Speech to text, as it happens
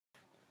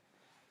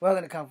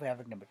Welcome to Kung Fu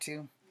Havoc number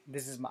 2.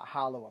 This is my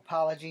hollow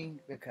apology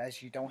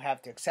because you don't have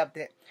to accept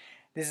it.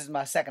 This is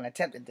my second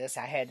attempt at this.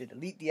 I had to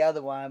delete the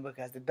other one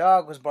because the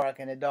dog was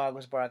barking.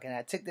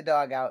 I took the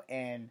dog out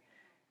and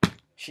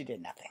she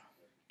did nothing.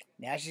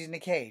 Now she's in the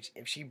cage.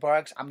 If she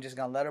barks, I'm just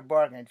going to let her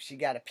bark. And if she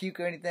got a puke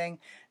or anything,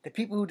 the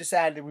people who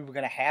decided that we were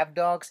going to have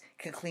dogs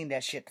can clean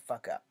that shit the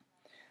fuck up.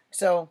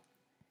 So,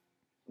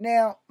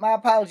 now, my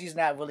apology is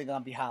not really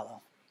going to be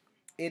hollow.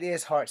 It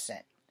is heart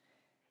sent.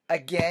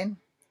 Again,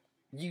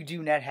 you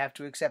do not have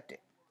to accept it.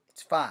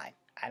 It's fine.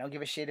 I don't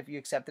give a shit if you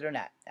accept it or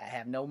not. I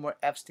have no more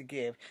F's to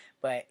give.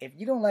 But if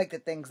you don't like the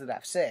things that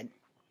I've said,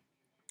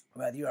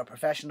 whether you're a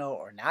professional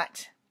or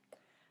not,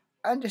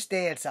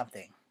 understand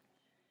something.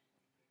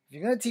 If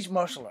you're going to teach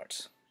martial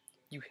arts,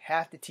 you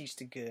have to teach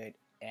the good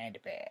and the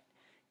bad.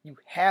 You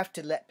have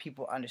to let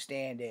people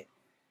understand that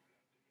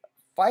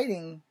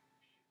fighting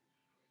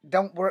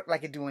don't work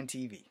like it do on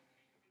TV.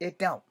 It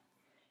don't.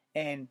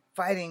 And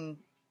fighting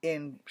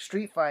in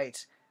street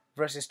fights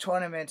versus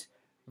tournaments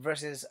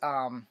versus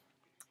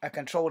a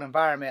controlled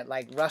environment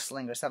like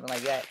wrestling or something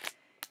like that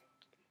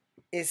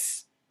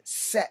is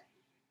set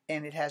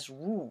and it has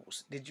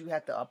rules that you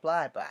have to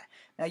abide by.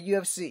 Now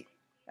UFC,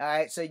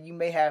 alright, so you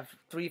may have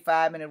 3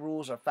 5-minute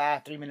rules or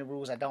 5 3-minute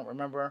rules. I don't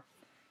remember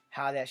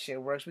how that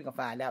shit works. We can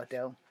find out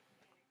though.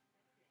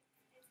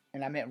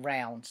 And I meant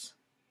rounds.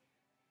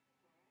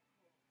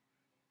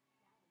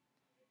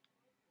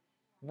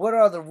 What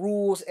are the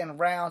rules and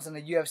rounds in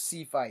the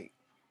UFC fight?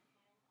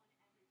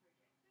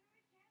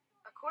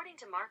 According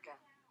to Marca,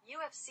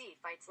 UFC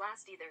fights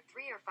last either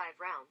 3 or 5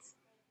 rounds.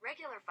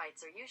 Regular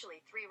fights are usually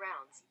 3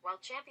 rounds, while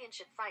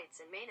championship fights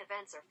and main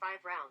events are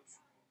 5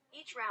 rounds.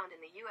 Each round in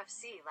the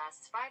UFC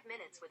lasts 5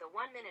 minutes with a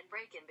 1-minute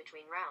break in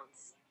between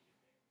rounds.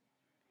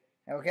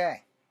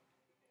 Okay.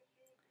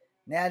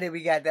 Now that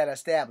we got that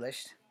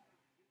established,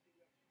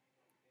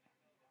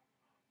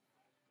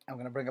 I'm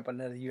going to bring up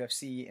another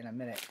UFC in a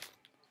minute.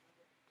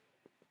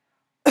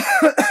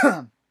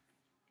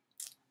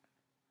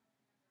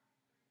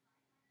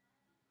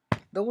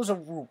 Those are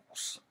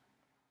rules.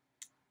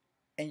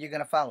 And you're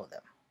going to follow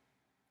them.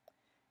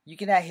 You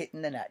cannot hit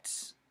in the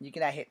nuts. You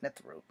cannot hit in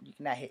the throat. You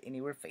cannot hit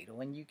anywhere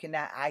fatal. And you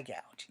cannot eye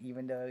gouge.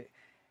 Even though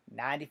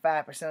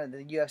 95% of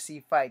the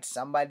UFC fights,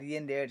 somebody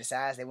in there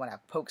decides they want to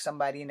poke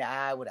somebody in the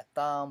eye with a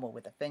thumb or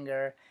with a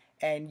finger.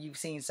 And you've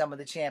seen some of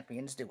the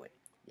champions do it.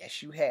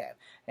 Yes, you have.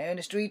 Now in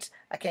the streets,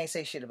 I can't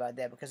say shit about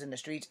that because in the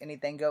streets,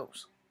 anything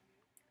goes.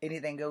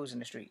 Anything goes in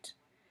the streets.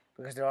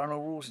 Because there are no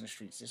rules in the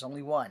streets. There's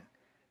only one.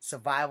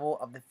 Survival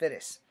of the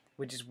fittest.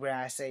 Which is where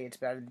I say it's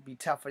better to be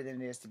tougher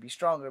than it is to be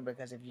stronger.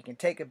 Because if you can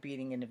take a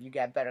beating and if you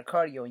got better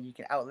cardio and you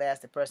can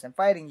outlast the person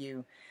fighting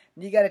you,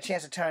 then you got a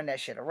chance to turn that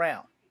shit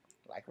around.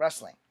 Like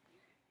wrestling.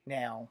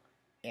 Now,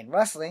 in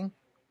wrestling,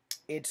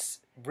 it's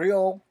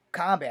real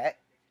combat.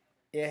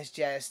 It's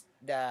just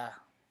the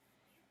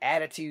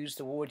attitudes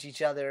towards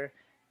each other.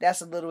 That's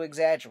a little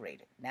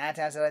exaggerated. 9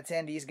 times out of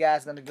 10, these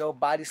guys are going to go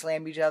body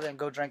slam each other and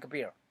go drink a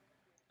beer.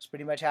 That's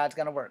pretty much how it's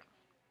going to work.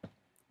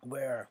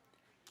 Where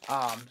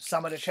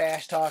some of the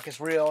trash talk is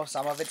real,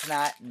 some of it's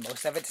not, and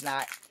most of it's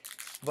not.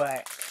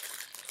 But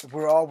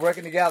we're all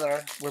working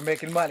together. We're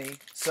making money.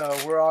 So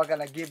we're all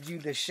going to give you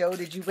the show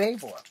that you pay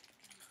for.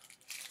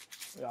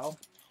 You know?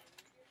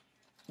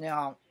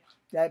 Now,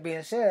 that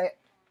being said,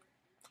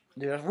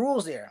 there's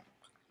rules there.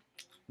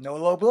 No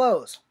low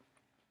blows.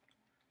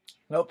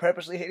 No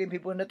purposely hitting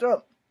people in the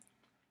throat.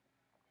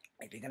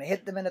 If you're going to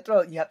hit them in the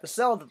throat, you have to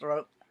sell the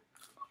throat.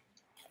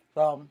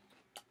 So,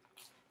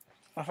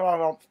 that's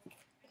all.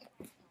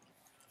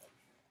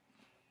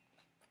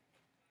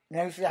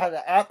 Now you see how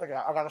to act like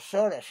that. I got to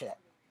show that shit.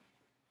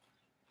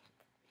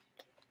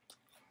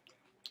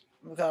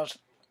 Because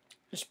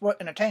it's sport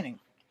entertaining.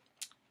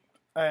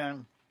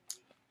 And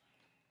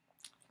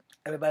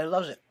everybody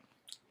loves it.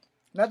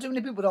 Not too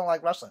many people don't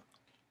like wrestling.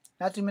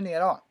 Not too many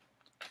at all.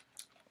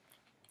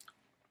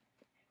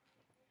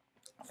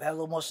 If I had a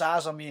little more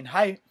size on me and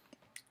height,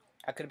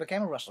 I could have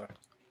became a wrestler.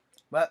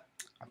 But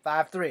I'm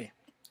 5'3".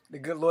 The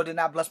good Lord did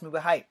not bless me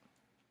with height.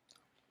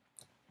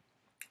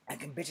 I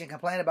can bitch and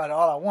complain about it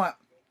all I want.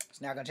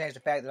 It's not going to change the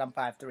fact that I'm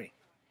 5'3".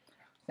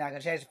 It's not going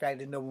to change the fact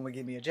that no one will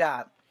give me a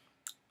job.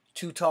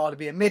 Too tall to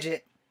be a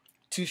midget.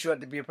 Too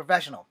short to be a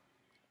professional.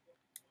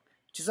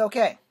 Which is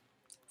okay.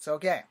 It's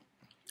okay.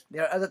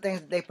 There are other things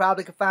that they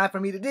probably could find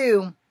for me to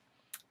do.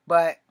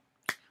 But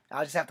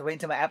I'll just have to wait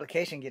until my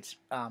application gets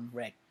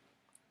ready.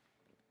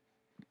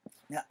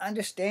 Now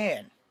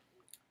understand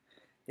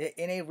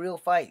that in a real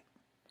fight,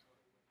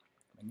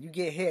 when you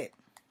get hit,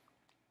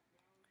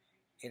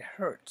 it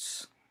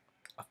hurts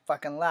a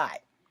fucking lot.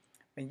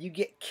 When you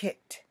get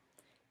kicked,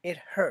 it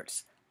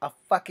hurts a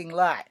fucking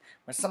lot.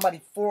 When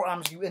somebody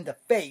forearms you in the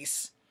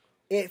face,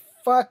 it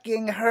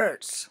fucking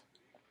hurts.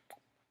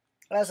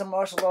 As a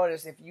martial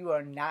artist, if you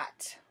are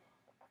not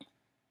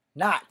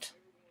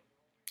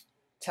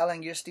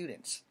telling your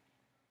students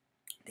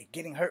that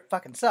getting hurt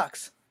fucking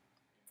sucks,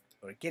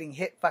 or getting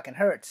hit fucking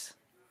hurts,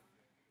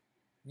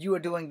 you are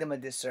doing them a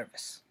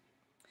disservice.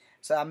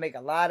 So I make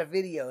a lot of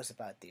videos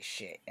about this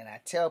shit. And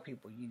I tell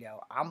people,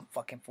 I'm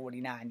fucking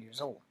 49 years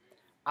old.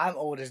 I'm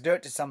old as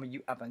dirt to some of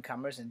you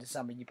up-and-comers and to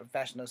some of you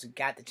professionals who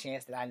got the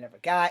chance that I never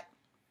got.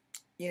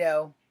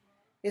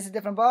 It's a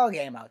different ball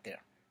game out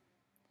there.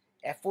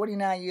 At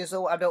 49 years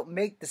old, I don't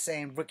make the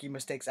same rookie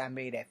mistakes I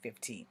made at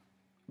 15,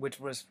 which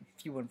was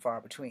few and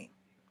far between.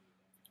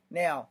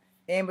 Now,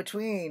 in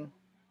between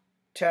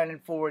turning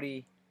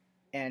 40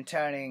 and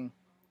turning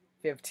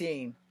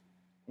 15,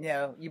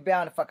 you're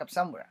bound to fuck up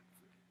somewhere.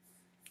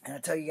 And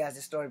I'll tell you guys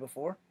this story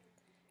before,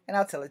 and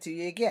I'll tell it to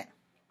you again.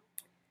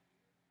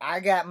 I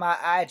got my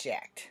eye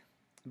jacked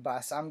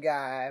by some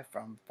guy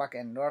from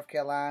fucking North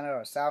Carolina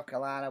or South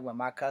Carolina when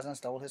my cousin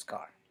stole his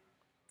car.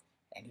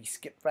 And he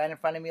skipped right in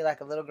front of me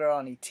like a little girl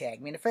and he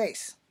tagged me in the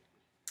face.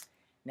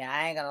 Now,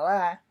 I ain't gonna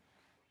lie.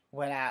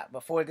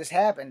 Before this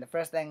happened, the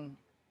first thing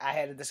I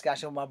had a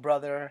discussion with my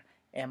brother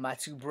and my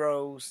two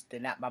bros. They're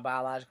not my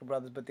biological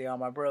brothers, but they are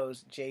my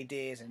bros, J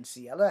Diz and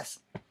CLS.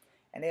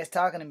 And they was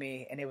talking to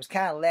me and they was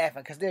kind of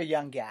laughing because they're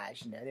young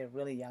guys. They're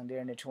really young. They're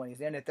in their 20s.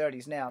 They're in their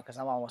 30s now because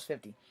I'm almost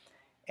 50.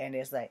 And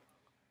it's like,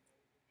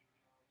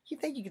 you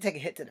think you can take a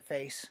hit to the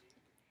face?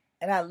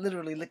 And I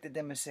literally looked at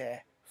them and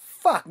said,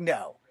 fuck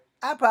no.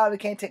 I probably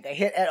can't take a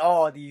hit at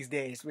all these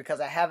days because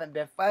I haven't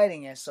been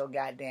fighting in so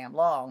goddamn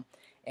long.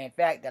 In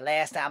fact, the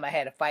last time I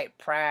had a fight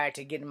prior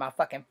to getting my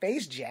fucking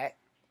face jacked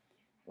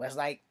was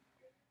like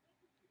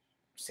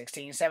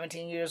 16,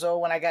 17 years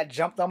old when I got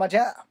jumped on my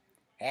job.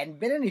 Hadn't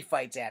been any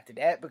fights after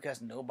that because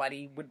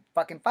nobody would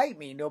fucking fight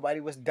me. Nobody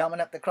was dumb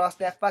enough to cross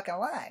that fucking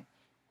line.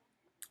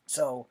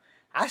 So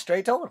I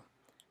straight told him,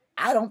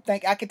 I don't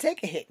think I could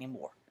take a hit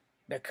anymore.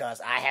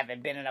 Because I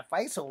haven't been in a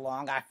fight so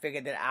long, I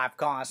figured that I've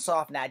gone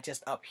soft, not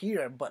just up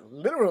here, but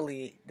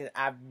literally that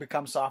I've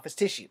become soft as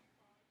tissue.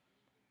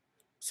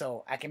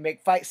 So I can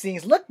make fight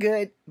scenes look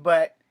good,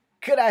 but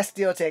could I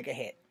still take a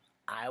hit?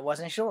 I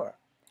wasn't sure.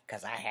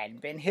 Because I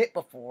hadn't been hit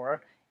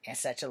before in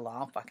such a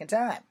long fucking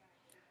time.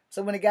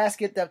 So when the guy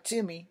skipped up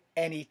to me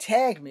and he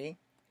tagged me,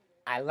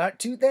 I learned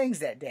two things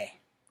that day.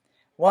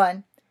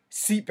 One,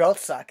 seatbelts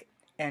suck.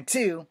 And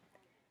two,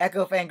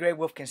 Echo Fan Grey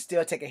Wolf can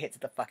still take a hit to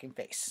the fucking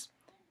face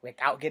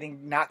without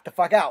getting knocked the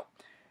fuck out.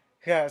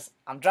 Because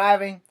I'm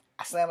driving,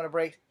 I slam on the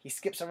brakes, he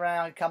skips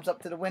around, he comes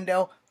up to the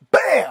window,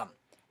 BAM!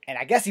 And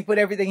I guess he put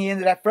everything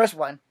into that first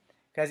one,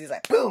 because he's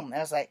like, boom! And I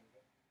was like,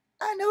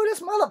 I know this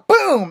mother,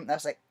 boom! And I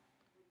was like,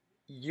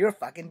 you're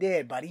fucking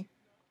dead, buddy.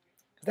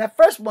 That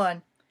first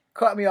one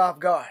caught me off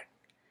guard.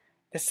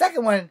 The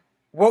second one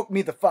woke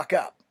me the fuck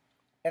up.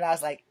 And I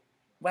was like,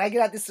 when I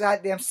get out this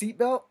goddamn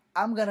seatbelt,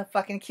 I'm gonna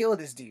fucking kill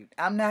this dude.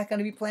 I'm not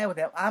gonna be playing with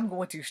him. I'm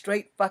going to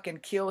straight fucking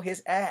kill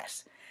his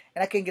ass.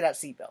 And I couldn't get out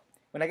the seatbelt.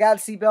 When I got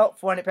out the seatbelt,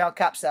 400-pound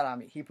cop sat on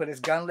me. He put his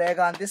gun leg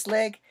on this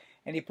leg,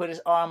 and he put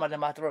his arm under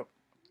my throat.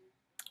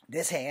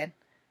 This hand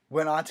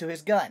went onto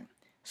his gun,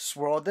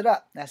 swirled it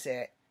up, and I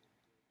said,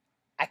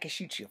 I can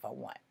shoot you if I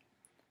want.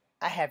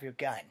 I have your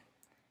gun.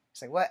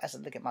 He's like, what? I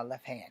said, look at my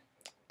left hand.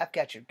 I've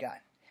got your gun.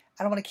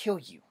 I don't want to kill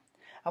you.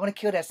 I want to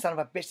kill that son of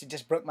a bitch that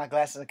just broke my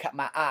glasses and cut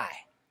my eye.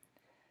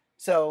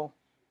 So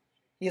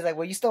he's like,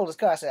 well, you stole his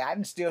car. I said, I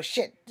didn't steal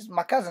shit. This is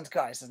my cousin's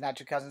car. This is not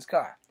your cousin's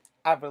car.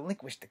 I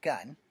relinquished the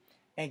gun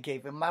and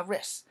gave him my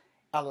wrist,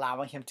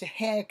 allowing him to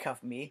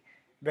handcuff me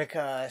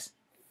because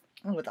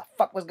what the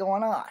fuck was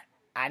going on?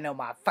 I know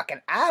my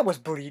fucking eye was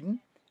bleeding.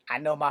 I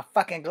know my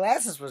fucking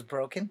glasses was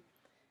broken.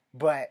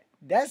 But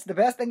that's the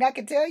best thing I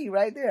can tell you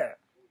right there.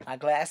 My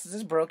glasses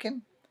is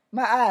broken.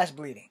 My eye's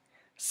bleeding.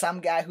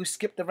 Some guy who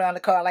skipped around the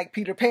car like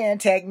Peter Pan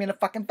tagged me in the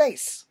fucking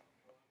face.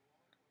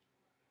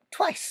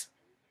 Twice.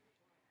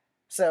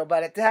 So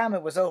by the time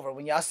it was over,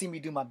 when y'all see me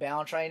do my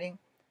bound training,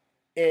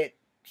 it's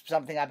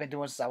something I've been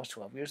doing since I was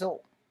 12 years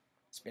old.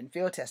 It's been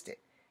field tested.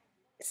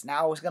 It's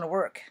not always going to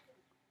work.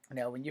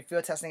 When you're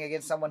field testing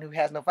against someone who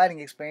has no fighting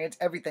experience,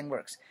 everything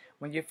works.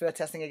 When you're field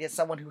testing against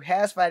someone who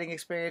has fighting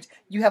experience,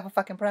 you have a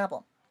fucking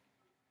problem.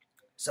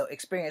 So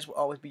experience will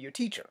always be your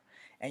teacher.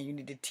 And you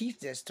need to teach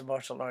this to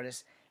martial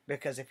artists,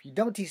 because if you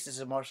don't teach this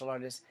to martial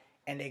artists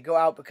and they go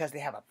out because they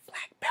have a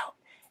black belt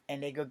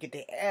and they go get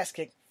their ass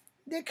kicked,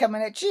 they're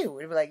coming at you.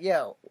 They'll be like,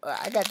 yo,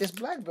 I got this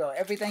black belt.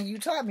 Everything you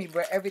taught me,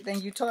 but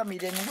everything you taught me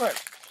didn't work.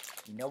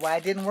 You know why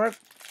it didn't work?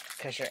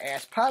 Because your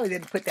ass probably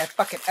didn't put that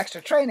fucking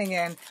extra training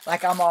in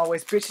like I'm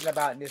always bitching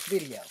about in this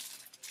video.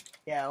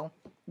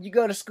 You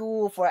go to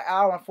school for an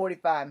hour and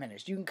 45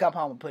 minutes. You can come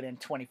home and put in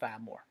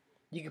 25 more.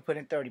 You can put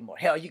in 30 more.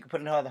 Hell, you can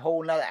put another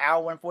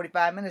hour and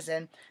 45 minutes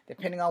in,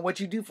 depending on what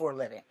you do for a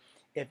living.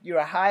 If you're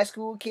a high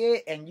school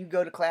kid and you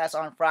go to class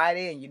on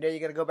Friday and you know you're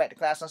going to go back to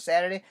class on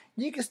Saturday,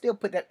 you can still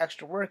put that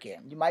extra work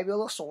in. You might be a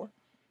little sore,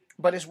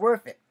 but it's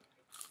worth it.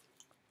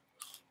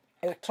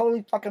 It's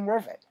totally fucking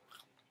worth it.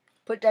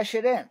 Put that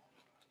shit in.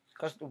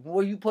 Because the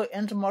more you put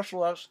into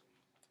martial arts,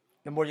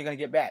 the more you're going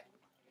to get back.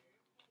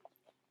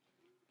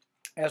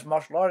 As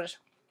martial artists,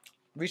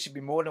 we should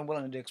be more than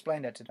willing to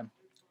explain that to them.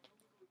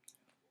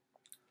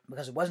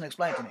 Because it wasn't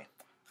explained to me.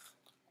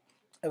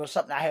 It was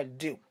something I had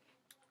to do.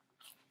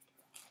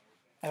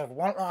 And if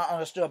one thing I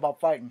understood about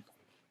fighting,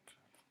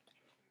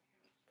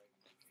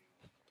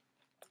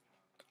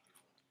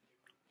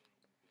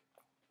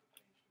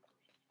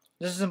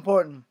 This is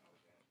important.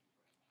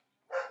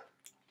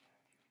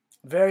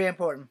 Very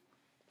important.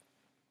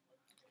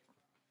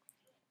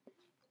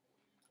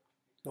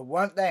 The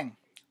one thing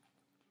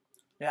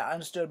that I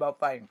understood about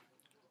fighting,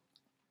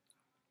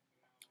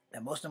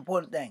 the most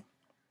important thing,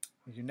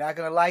 you're not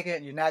going to like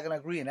it, you're not going to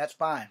agree, and that's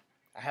fine.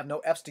 I have no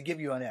F's to give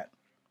you on that.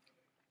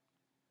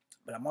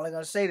 But I'm only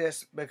going to say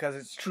this because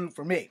it's true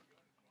for me.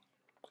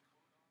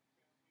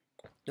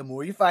 The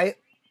more you fight,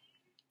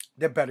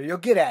 the better you'll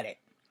get at it.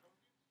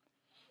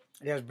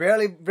 There's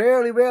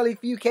rarely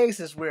few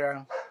cases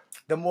where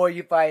the more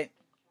you fight,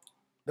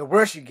 the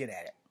worse you get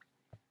at it.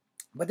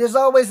 But there's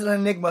always an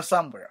enigma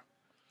somewhere.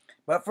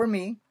 But for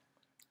me,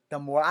 the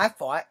more I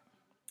fought,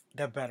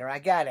 the better I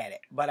got at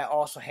it. But I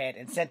also had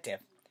incentive.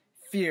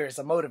 Fear is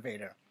a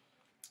motivator.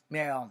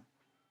 Now,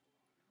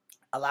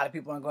 a lot of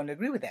people aren't going to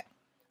agree with that.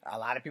 A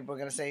lot of people are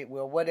going to say,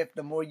 well, what if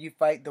the more you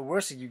fight, the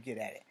worse you get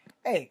at it?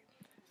 Hey,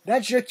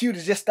 that's your cue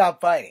to just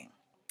stop fighting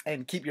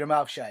and keep your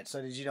mouth shut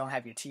so that you don't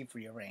have your teeth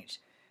rearranged.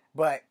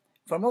 But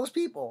for most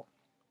people,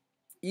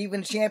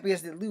 even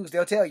champions that lose,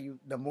 they'll tell you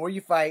the more you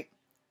fight,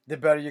 the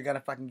better you're going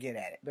to fucking get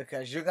at it.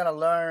 Because you're going to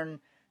learn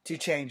to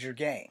change your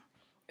game.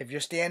 If your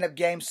stand-up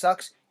game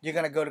sucks, you're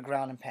going to go to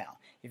ground and pound.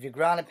 If your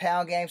ground and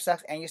pound game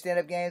sucks and your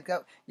stand-up game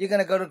sucks, you're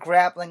going to go to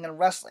grappling and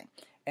wrestling.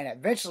 And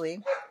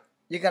eventually,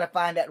 you're going to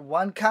find that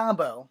one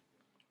combo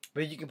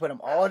where you can put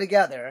them all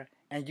together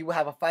and you will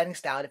have a fighting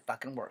style that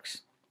fucking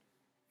works.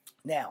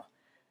 Now,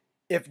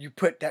 if you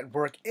put that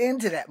work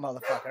into that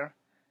motherfucker,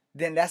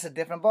 then that's a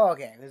different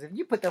ballgame. Because if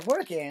you put the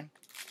work in,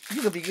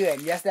 you can be good.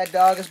 And yes, that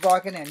dog is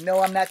barking, and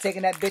no, I'm not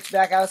taking that bitch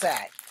back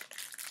outside.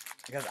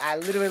 Because I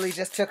literally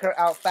just took her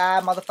out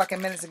 5 motherfucking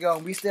minutes ago,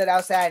 and we stood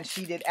outside, and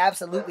she did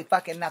absolutely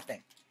fucking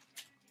nothing.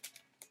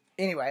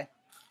 Anyway,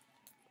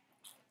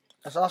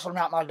 that's also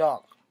not my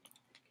dog.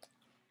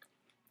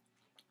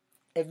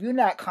 If you're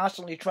not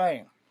constantly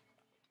training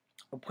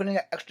or putting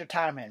that extra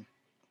time in,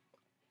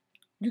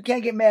 you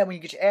can't get mad when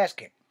you get your ass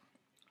kicked.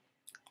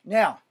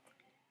 Now,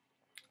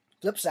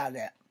 flip side of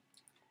that,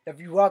 if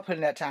you are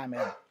putting that time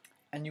in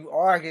and you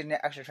are getting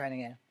that extra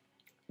training in,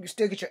 you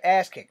still get your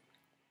ass kicked.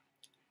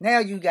 Now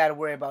you got to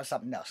worry about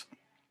something else.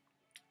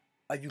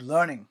 Are you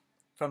learning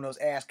from those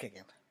ass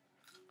kickings?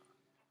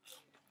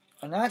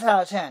 And 9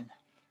 out of 10,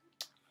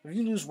 if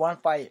you lose one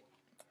fight,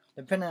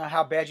 depending on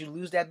how bad you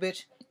lose that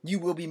bitch, you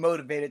will be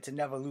motivated to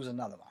never lose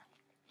another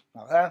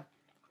one. Okay?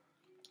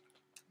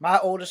 My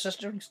older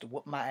sister used to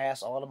whoop my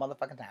ass all the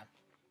motherfucking time.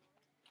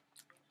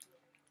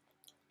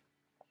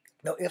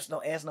 No ifs, no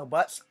ands, no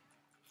buts.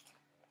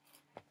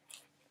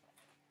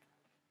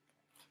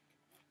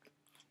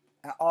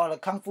 And all the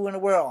kung fu in the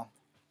world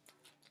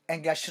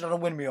ain't got shit on a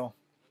windmill.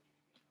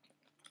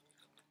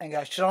 Ain't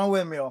got shit on a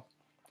windmill.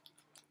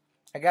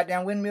 A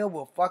goddamn windmill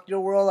will fuck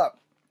your world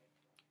up.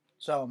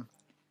 So,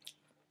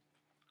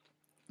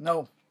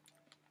 no.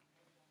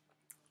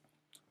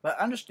 But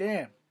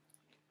understand,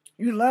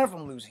 you learn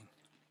from losing.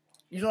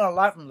 You learn a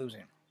lot from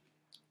losing.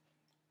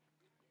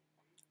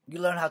 You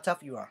learn how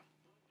tough you are.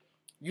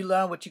 You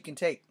learn what you can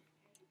take.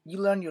 You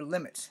learn your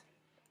limits.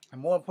 And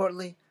more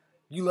importantly,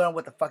 you learn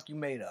what the fuck you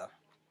made of.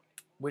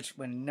 Which,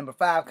 when number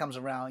 5 comes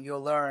around,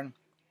 you'll learn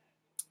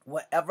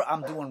whatever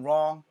I'm doing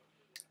wrong,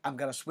 I'm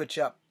going to switch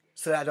up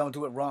so that I don't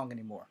do it wrong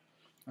anymore.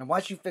 And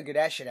once you figure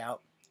that shit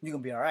out, you're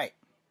going to be alright.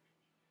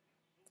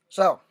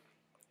 So,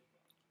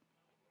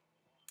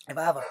 if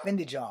I have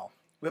offended y'all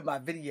with my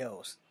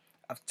videos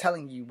of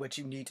telling you what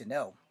you need to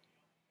know,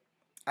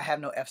 I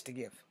have no F's to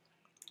give.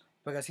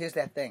 Because here's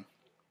that thing.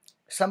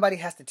 Somebody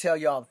has to tell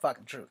y'all the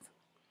fucking truth.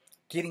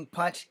 Getting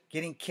punched,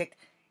 getting kicked,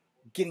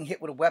 getting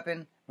hit with a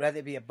weapon, whether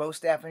it be a bow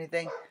staff or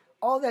anything,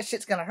 all that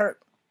shit's going to hurt.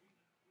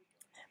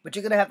 But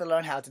you're going to have to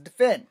learn how to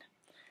defend.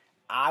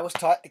 I was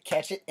taught to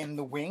catch it in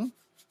the wing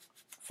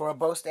for a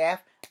bow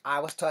staff.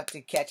 I was taught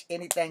to catch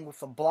anything with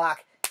a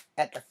block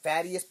at the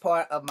fattiest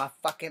part of my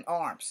fucking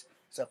arms.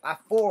 So if I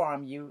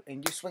forearm you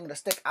and you swing the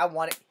stick, I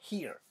want it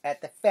here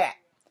at the fat.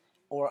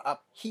 Or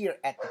up here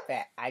at the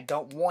fat. I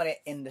don't want it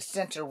in the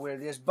center where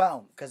there's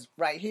bone. Because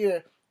right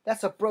here,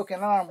 that's a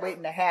broken arm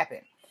waiting to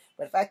happen.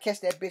 But if I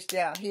catch that bitch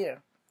down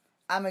here,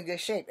 I'm in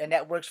good shape. And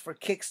that works for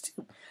kicks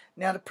too.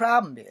 Now the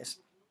problem is,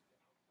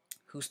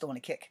 who's throwing a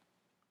kick?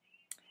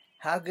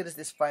 How good is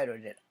this fighter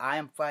that I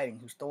am fighting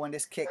who's throwing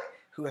this kick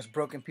who has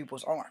broken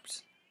people's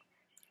arms?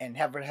 And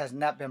has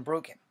not been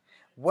broken.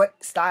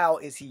 What style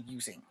is he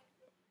using?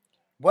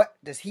 What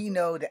does he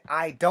know that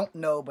I don't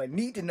know but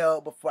need to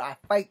know before I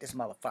fight this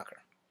motherfucker?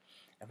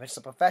 If it's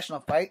a professional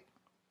fight,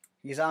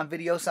 he's on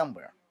video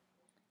somewhere.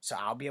 So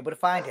I'll be able to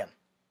find him.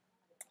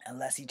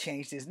 Unless he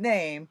changed his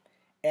name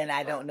and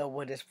I don't know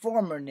what his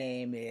former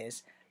name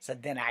is. So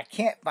then I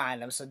can't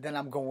find him. So then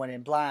I'm going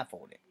in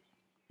blindfolded.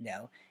 You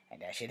know?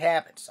 And that shit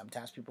happens.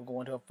 Sometimes people go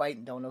into a fight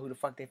and don't know who the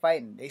fuck they're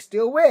fighting. They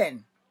still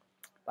win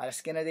by the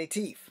skin of their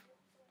teeth.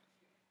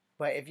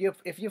 But if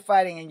you're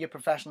fighting and you're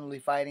professionally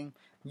fighting,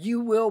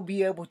 you will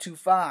be able to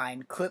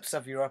find clips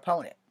of your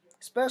opponent.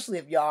 Especially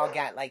if y'all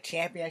got like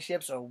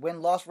championships or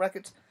win-loss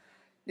records.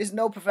 There's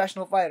no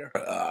professional fighter.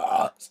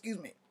 Excuse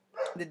me.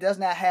 that does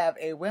not have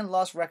a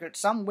win-loss record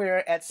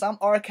somewhere at some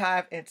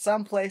archive in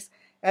some place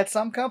at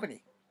some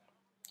company.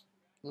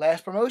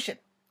 Last promotion.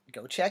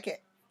 Go check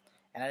it.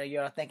 And I know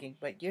you're all thinking,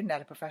 but you're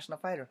not a professional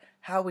fighter.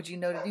 How would you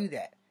know to do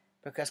that?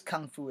 Because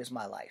Kung Fu is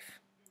my life.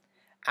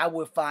 I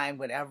would find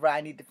whatever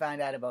I need to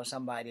find out about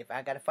somebody if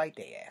I gotta fight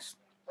their ass.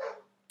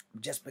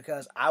 Just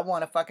because I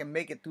want to fucking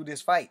make it through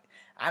this fight.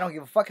 I don't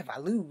give a fuck if I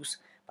lose,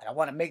 but I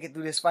want to make it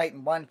through this fight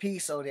in one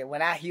piece so that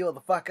when I heal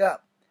the fuck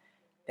up,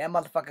 that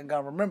motherfucker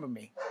gonna remember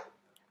me.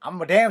 I'm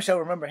a damn sure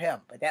remember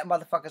him, but that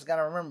motherfucker's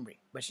gonna remember me.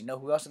 But you know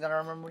who else is gonna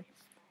remember me?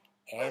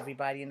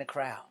 Everybody in the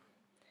crowd.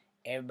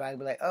 Everybody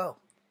be like, oh,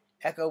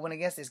 Echo went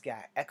against this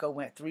guy. Echo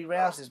went 3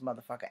 rounds this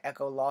motherfucker.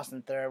 Echo lost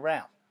in the 3rd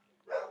round.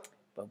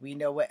 But we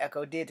know what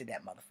Echo did to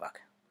that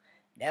motherfucker.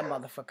 That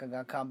motherfucker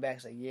gonna come back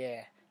and say,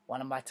 yeah,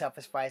 one of my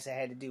toughest fights I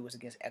had to do was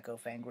against Echo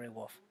Fang Grey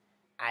Wolf.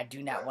 I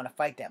do not want to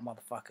fight that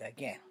motherfucker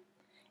again.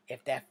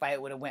 If that fight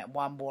would have went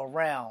one more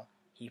round,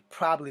 he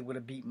probably would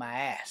have beat my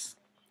ass.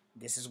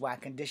 This is why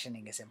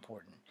conditioning is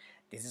important.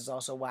 This is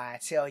also why I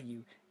tell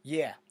you,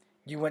 yeah,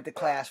 you went to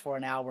class for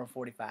an hour and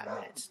 45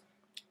 minutes.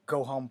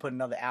 Go home, put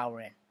another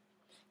hour in.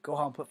 Go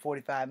home, put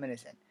 45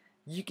 minutes in.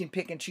 You can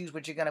pick and choose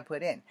what you're going to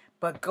put in.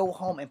 But go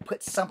home and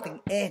put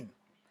something in.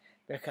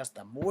 Because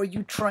the more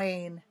you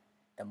train,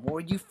 the more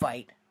you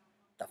fight,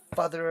 the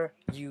further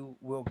you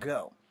will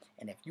go.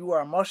 And if you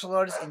are a martial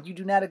artist and you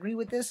do not agree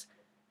with this,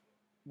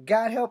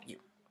 God help you.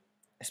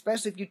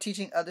 Especially if you're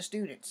teaching other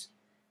students.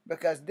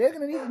 Because they're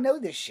going to need to know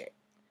this shit.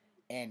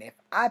 And if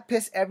I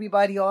piss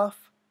everybody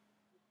off,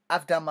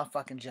 I've done my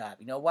fucking job.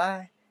 You know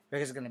why?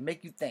 Because it's going to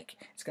make you think.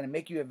 It's going to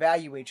make you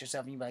evaluate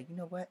yourself. And you're like, you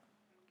know what?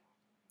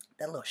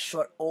 That little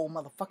short old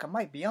motherfucker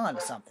might be on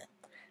to something.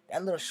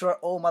 That little short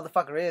old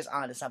motherfucker is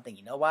on to something.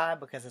 You know why?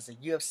 Because it's a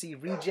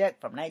UFC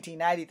reject from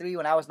 1993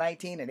 when I was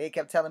 19 and they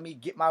kept telling me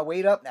get my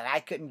weight up and I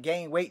couldn't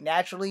gain weight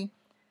naturally.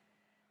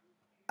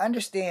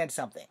 Understand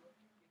something.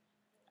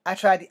 I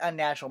tried the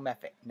unnatural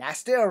method. Not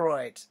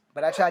steroids,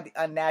 but I tried the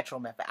unnatural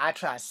method. I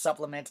tried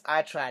supplements.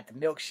 I tried the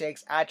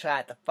milkshakes. I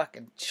tried the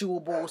fucking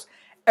chewables.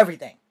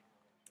 Everything.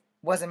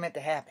 Wasn't meant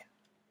to happen.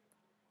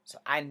 So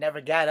I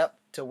never got up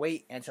to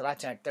weight until I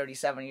turned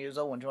 37 years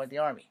old and joined the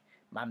Army.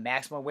 My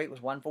maximum weight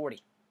was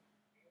 140.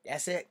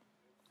 That's it.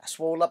 I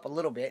swole up a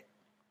little bit.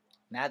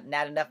 Not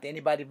enough that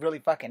anybody really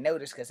fucking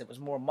noticed because it was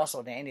more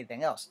muscle than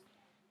anything else.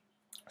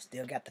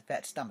 Still got the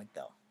fat stomach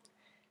though.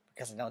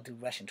 Because I don't do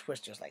Russian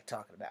twisters like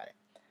talking about it.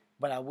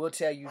 But I will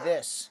tell you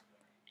this.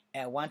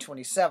 At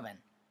 127,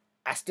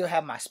 I still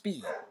have my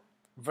speed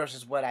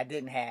versus what I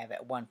didn't have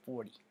at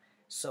 140.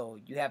 So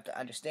you have to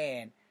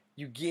understand,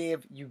 you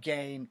give, you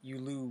gain, you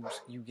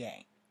lose, you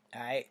gain.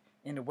 Alright?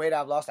 In the weight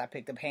I've lost, I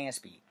picked up hand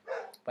speed.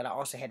 But I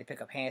also had to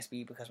pick up hand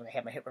speed because when I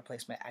had my hip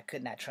replacement, I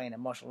could not train in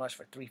martial arts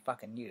for 3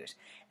 fucking years.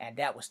 And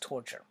that was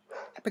torture.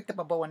 I picked up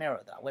a bow and arrow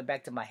though. I went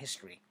back to my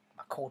history,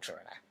 my culture,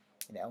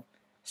 and I,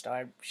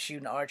 started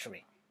shooting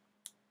archery.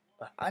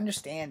 But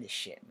understand this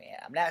shit, man.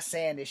 I'm not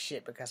saying this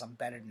shit because I'm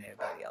better than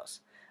everybody else.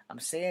 I'm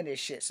saying this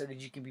shit so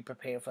that you can be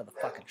prepared for the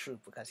fucking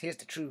truth. Because here's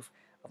the truth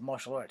of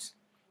martial arts.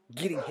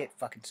 Getting hit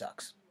fucking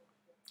sucks.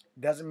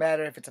 Doesn't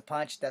matter if it's a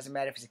punch, doesn't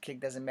matter if it's a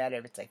kick, doesn't matter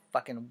if it's a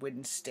fucking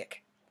wooden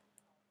stick.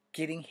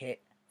 Getting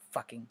hit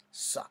fucking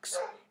sucks.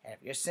 And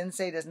if your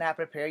sensei does not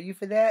prepare you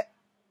for that,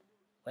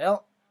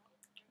 well,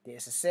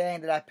 there's a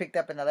saying that I picked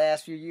up in the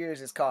last few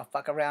years. It's called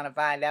fuck around and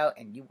find out,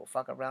 and you will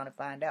fuck around and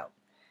find out.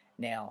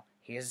 Now,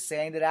 here's a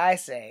saying that I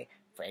say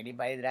for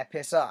anybody that I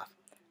piss off.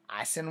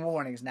 I send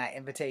warnings, not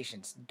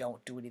invitations.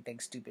 Don't do anything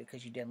stupid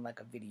because you didn't like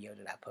a video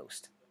that I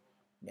post.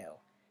 No.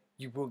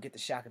 You will get the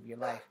shock of your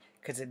life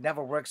because it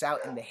never works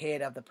out in the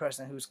head of the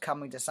person who's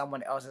coming to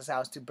someone else's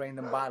house to bring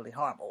them bodily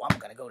harm. Oh, I'm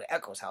going to go to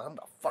Echo's house. I'm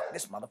going to fuck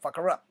this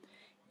motherfucker up.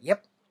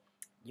 Yep.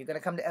 You're going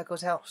to come to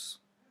Echo's house.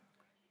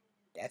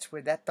 That's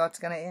where that thought's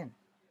going to end.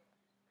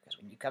 Because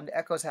when you come to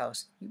Echo's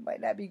house, you might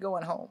not be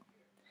going home.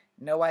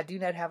 No, I do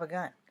not have a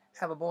gun. I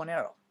have a bow and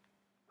arrow.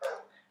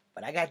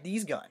 But I got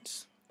these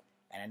guns.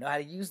 And I know how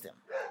to use them.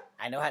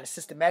 I know how to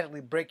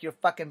systematically break your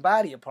fucking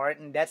body apart,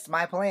 and that's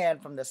my plan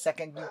from the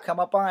second you come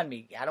up on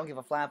me. I don't give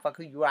a flying fuck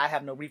who you are. I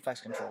have no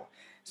reflex control.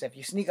 So if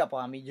you sneak up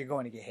on me, you're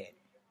going to get hit.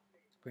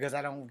 Because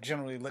I don't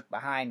generally look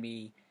behind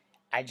me.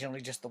 I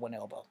generally just throw an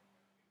elbow.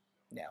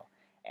 No.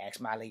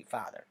 Ask my late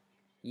father.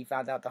 He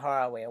found out the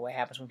hard way of what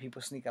happens when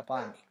people sneak up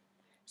on me.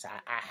 So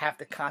I have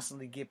to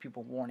constantly give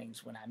people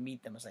warnings when I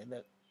meet them. It's like,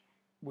 look,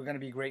 we're going to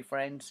be great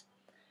friends.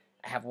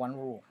 I have one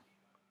rule.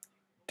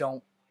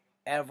 Don't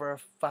ever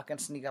fucking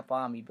sneak up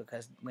on me,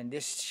 because when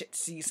this shit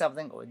sees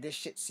something, or this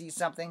shit sees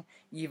something,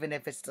 even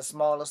if it's the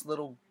smallest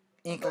little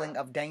inkling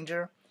of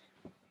danger,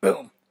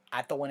 boom,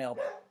 I throw an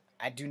elbow.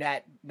 I do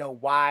not know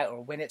why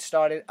or when it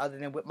started other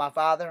than with my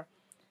father,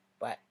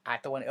 but I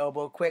throw an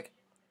elbow quick,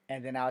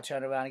 and then I'll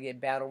turn around and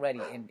get battle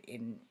ready.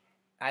 And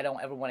I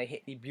don't ever want to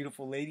hit any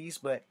beautiful ladies,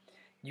 but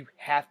you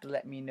have to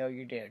let me know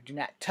you're there. Do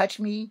not touch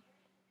me,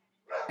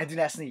 and do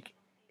not sneak.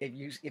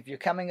 If you're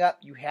coming up,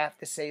 you have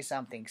to say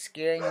something.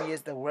 Scaring me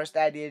is the worst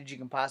idea that you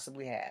can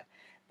possibly have.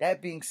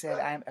 That being said,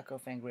 I am Echo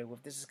Fang Grey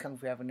Wolf. This is Kung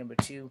Fu Forever number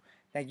 2.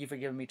 Thank you for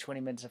giving me 20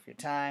 minutes of your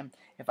time.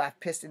 If I've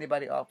pissed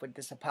anybody off with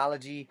this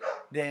apology,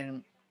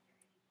 then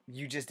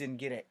you just didn't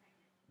get it.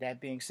 That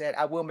being said,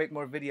 I will make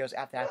more videos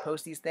after I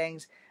post these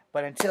things.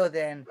 But until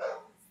then,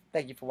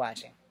 thank you for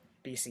watching.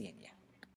 Be seeing you.